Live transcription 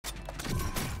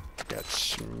got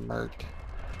smirked.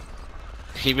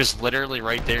 He was literally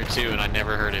right there too, and I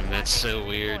never heard him. That's so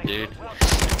weird, dude. Audio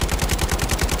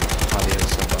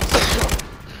is so busted.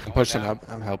 I'm pushing up.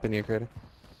 I'm helping you, Creator.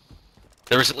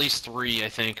 There was at least 3, I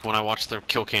think, when I watched the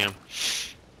kill cam.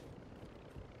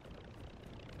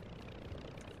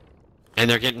 And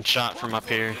they're getting shot from up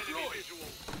here.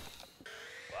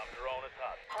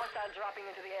 Hostile dropping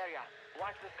into the area.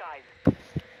 Watch the skies.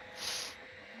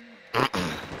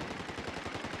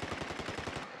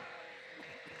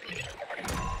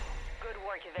 Good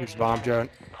work, Who's bomb drone?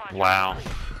 Wow.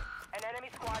 An enemy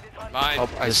squad is on. Mine. Oh,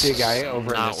 I see a guy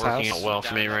over in Not this working house. out well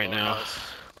for me right now.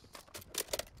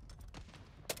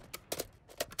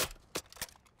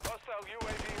 Hostile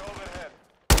UAV overhead.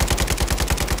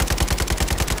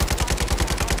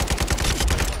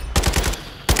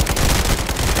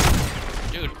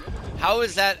 Dude, how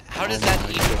is that? How does that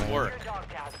even work?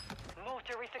 Move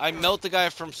to resupply. I melt the guy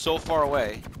from so far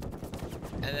away,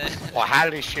 and then Well, how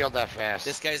did he shield that fast?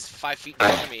 this guy's 5 feet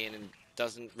next to me and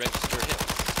doesn't register hits.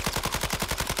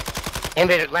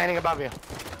 Invader landing above you.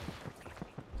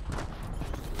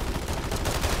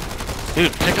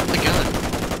 Dude, pick up the gun.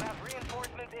 Have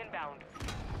reinforcements inbound.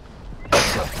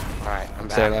 Alright, I'm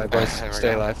back. Stay alive, boys. There we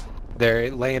Stay go. alive.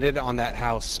 They landed on that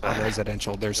house on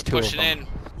residential. There's 2 of Pushing them. in.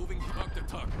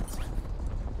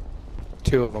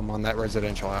 2 of them on that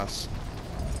residential house.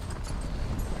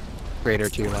 Creator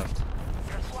to your left.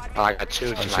 Oh, I got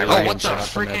 2 to I'm my sure Oh, you're right. what getting the shot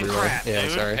from freaking everywhere. crap, Yeah,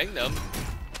 dude? sorry. Hang them.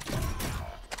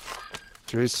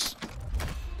 Juice.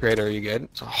 Creator, are you good?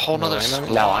 It's a whole nother Land on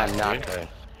it? No, I'm not good.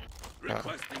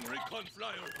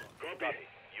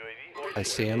 I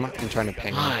see him. I'm trying to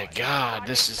ping him. My god,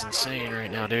 this is insane right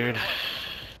now, dude.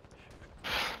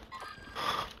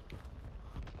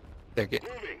 They're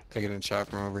getting shot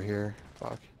from over here.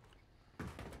 Fuck.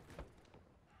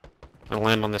 I'll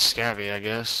land on the scabby, I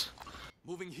guess.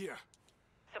 Moving here.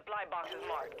 Supply boxes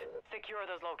marked. Secure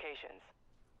those locations.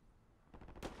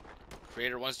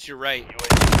 Creator, one's to your right.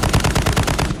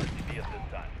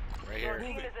 Right here.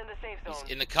 Team is in the safe zone.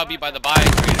 He's in the cubby by the buy,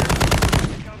 Creator.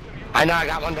 I know, I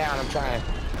got one down. I'm trying.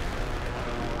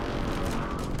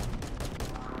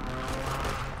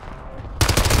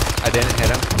 I didn't hit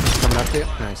him. Coming up to you.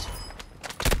 Nice.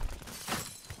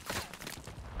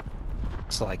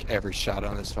 It's like every shot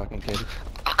on this fucking kid.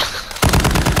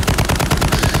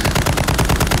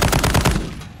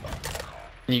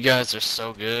 You guys are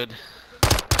so good.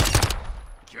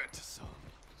 Get some.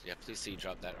 Yeah, please see you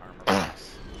drop that armor.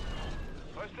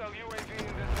 Hostile UAV in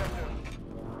this sector.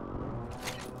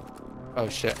 Oh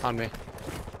shit, on me.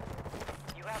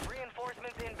 You have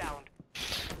reinforcements inbound.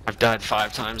 I've died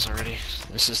 5 times already.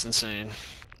 This is insane.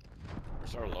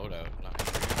 Where's our loadout? Not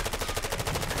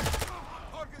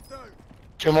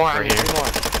 2 more, I Right need here. 2 more.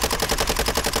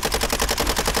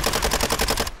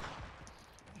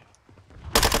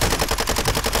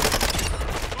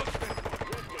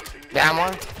 Down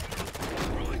one.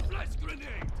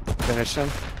 Finish him.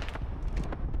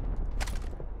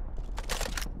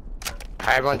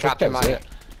 Alright, everyone drop their That was money. it.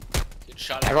 Good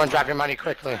shot. Everyone drop your money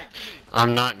quickly.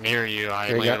 I'm not near you. I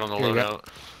Here you landed go, on the here you go. loadout.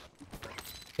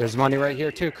 There's money right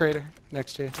here too, Crater.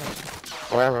 Next to you.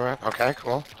 Where? Okay,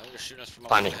 cool. I think they're shooting us from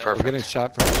Funny, over the We're hill. getting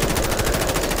shot from.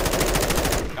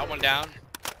 Got one down.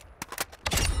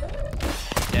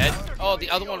 Dead. Oh, the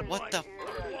other one. What the?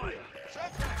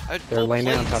 They're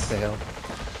landing on top of the hill.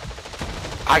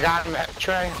 I got him,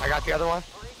 Trey. I got the other one.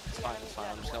 It's fine. It's fine.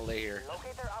 I'm just gonna lay here.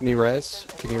 Can you res?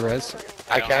 Can you res?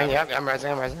 I can, yep. I'm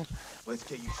resing, Let's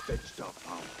get you stitched up,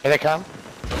 pal. Here they come.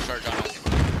 Don't charge on us.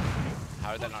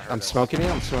 How did that not hurt I'm us? smoking you.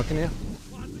 I'm smoking you.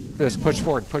 Just push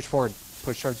forward. Push forward.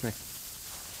 Push towards me.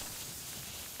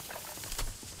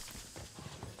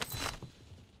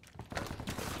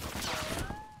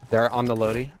 They're on the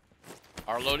loadie.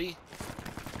 Our Lodi?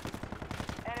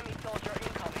 Enemy soldier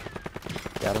incoming.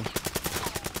 Got him.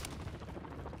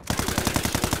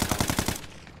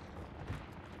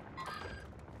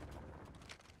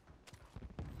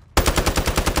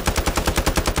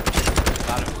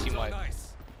 Got him. Team wipe.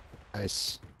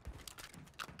 Nice.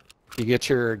 You get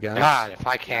your gun. God, if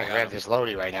I can't I got grab him. this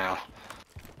loadie right now.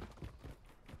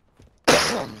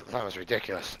 That was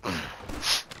ridiculous.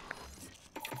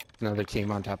 Another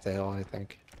team on top of the hill, I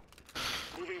think.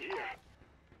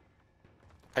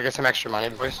 I get some extra money,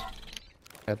 boys.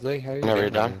 Headley, how you Whenever you're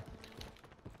doing? done.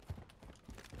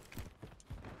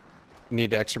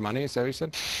 Need extra money, is that what you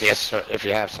said? Yes, sir. If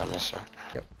you have some, yes,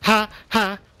 sir. Ha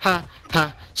ha ha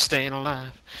ha. Staying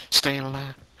alive. Staying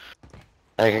alive.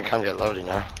 Now you can come get loaded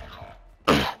now.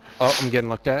 Oh, I'm getting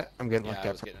looked at. I'm getting Yeah, looked I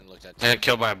at. was getting looked at. I got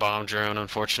killed by a bomb drone,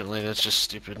 unfortunately. That's just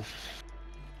stupid.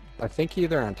 I think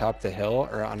either on top of the hill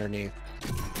or underneath.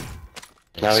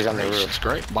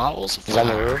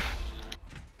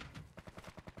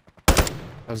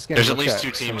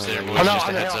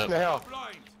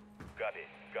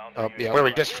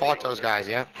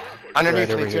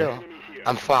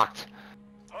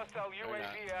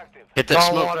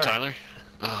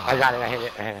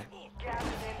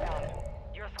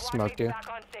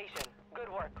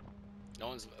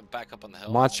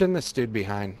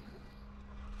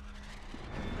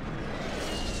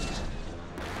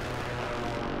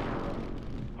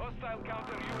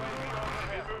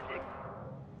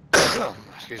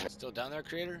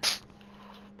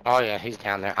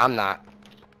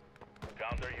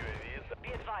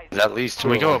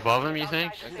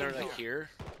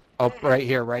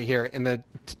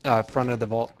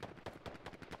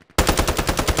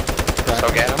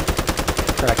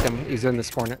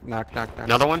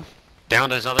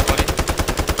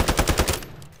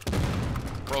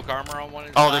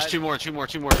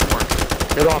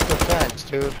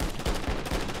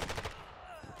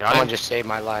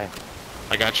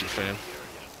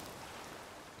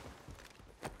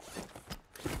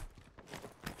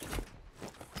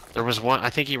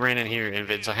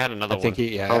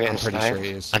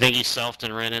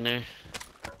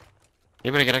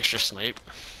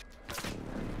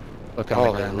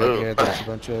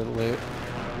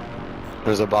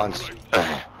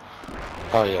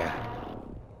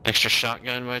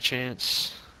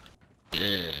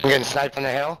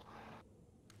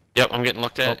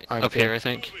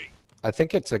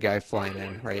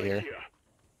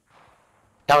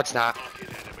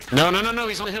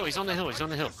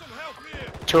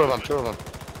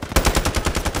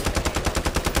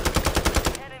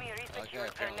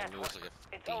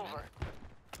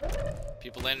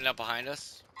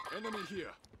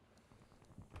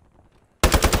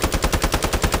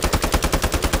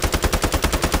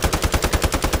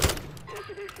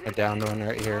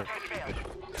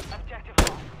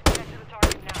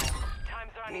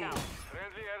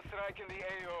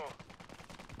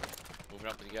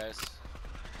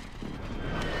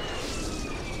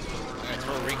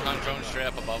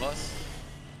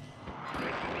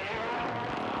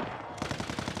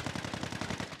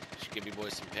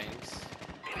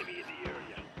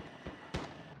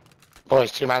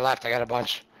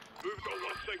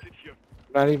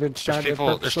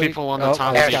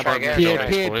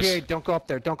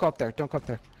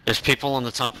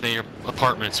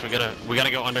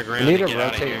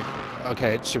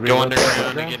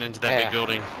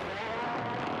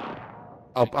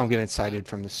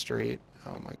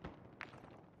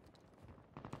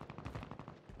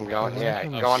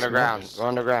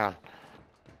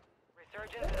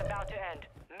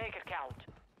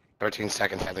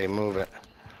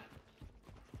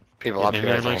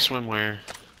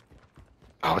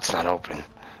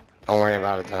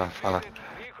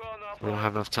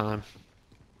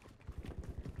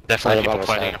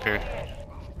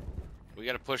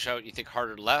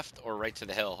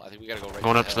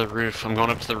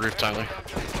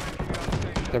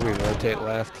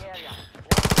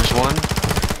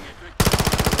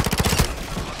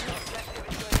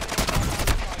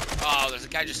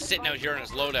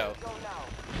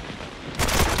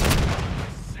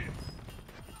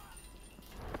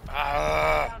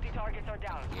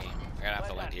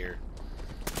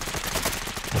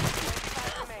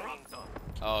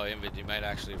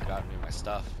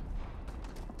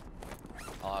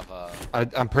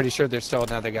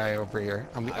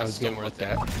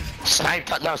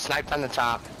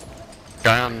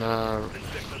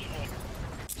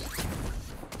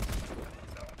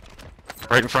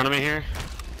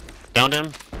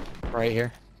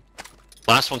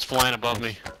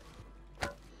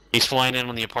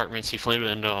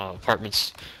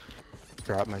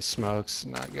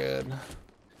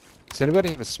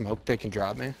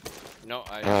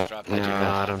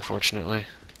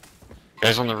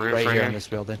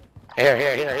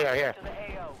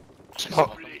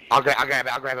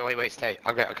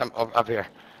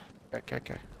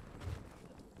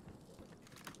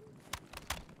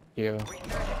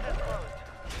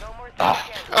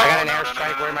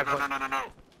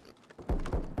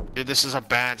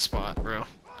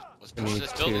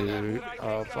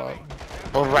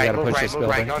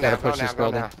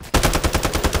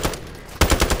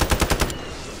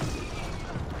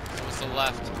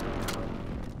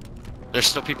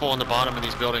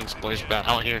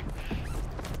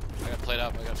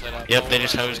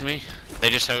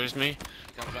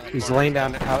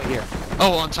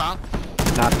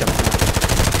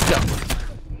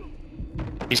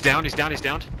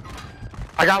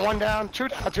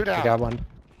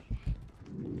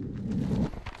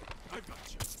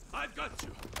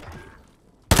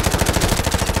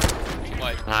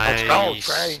 What? Nice. go,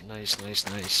 Trey. Nice.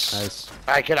 Nice.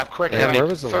 Alright, get up quick. Yeah, Heavy. where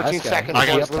was the 13 last guy? seconds. I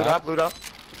got Boys, loot up, loot up.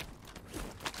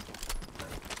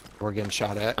 We're getting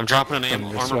shot at. I'm dropping an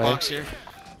From this armor way. box here.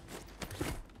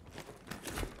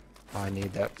 Oh, I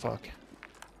need that. Fuck.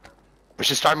 We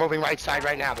should start moving right side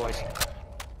right now, boys.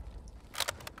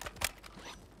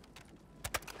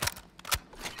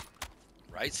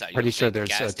 Right side. You Pretty don't sure think there's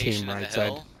gas a team station on the right side.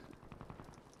 hill?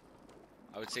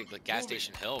 I would say the gas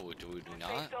station hill. Would we Safe not?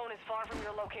 zone is far from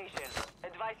your location.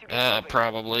 Advise you get moving.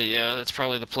 Probably, yeah. That's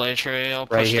probably the play, Trey. I'll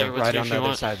Right push here, there with right you on if the you other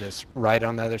want. side of this. Right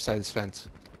on the other side of this fence.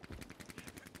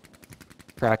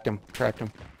 Cracked him. Cracked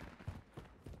him.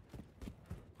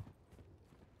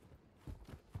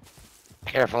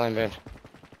 Careful, Invid.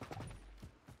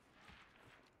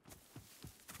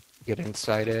 Getting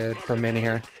sighted from in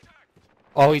here.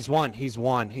 Oh, he's one. He's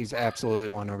one. He's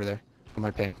absolutely one over there. On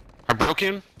my ping. I broke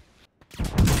him.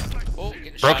 Oh, getting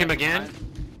Broke shot him at again.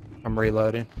 behind. I'm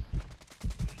reloading.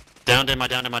 Downed him. I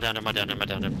downed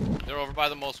him. They're over by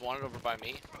the most wanted, over by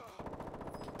me.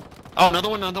 Oh, another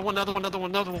one.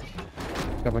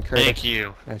 Coming crazy. Thank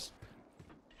you. Nice.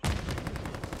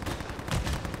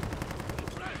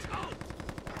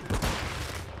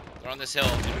 They're on this hill,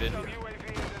 dude.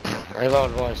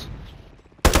 Reload, boys.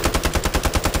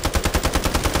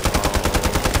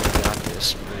 Oh, we got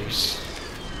this, Mace.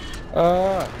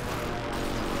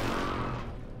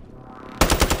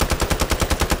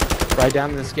 Right down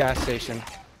to this gas station.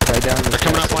 Right down to this They're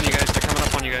coming gas up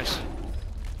on you guys.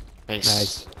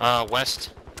 Nice.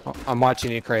 West. Oh, I'm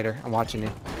watching you, Crater. I'm watching you.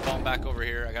 Falling back over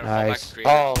here. I gotta Nice. fall back to create.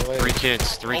 Oh, Three wait.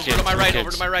 kids. Over to my right, over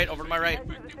to my right, over to my right.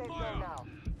 Enter the safe zone now.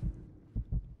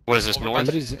 What is this, Over north?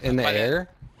 Somebody's in the By the- air?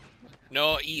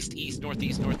 No, east,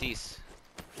 northeast.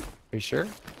 Are you sure?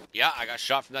 Yeah, I got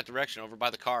shot from that direction, over by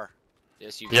the car. The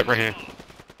SUV. Yep, right here.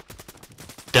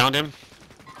 Downed him.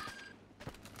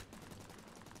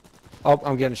 Oh,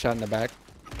 I'm getting shot in the back.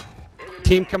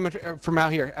 Team coming from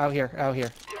out here.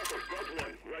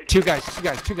 Two guys.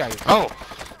 Oh!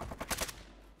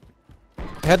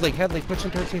 Headley,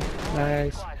 pushing towards you.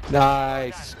 Nice.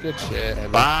 Good shit, Headley.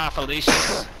 Bye, Felicia.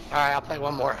 Alright, I'll play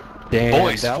one more. Damn,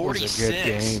 Boys, that was a 46. good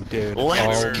game, dude.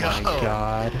 Let's oh my go.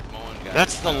 god. Mowing guys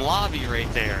That's the down. lobby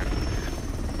right there.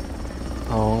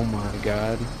 Oh my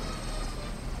god.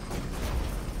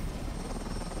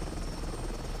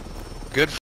 Good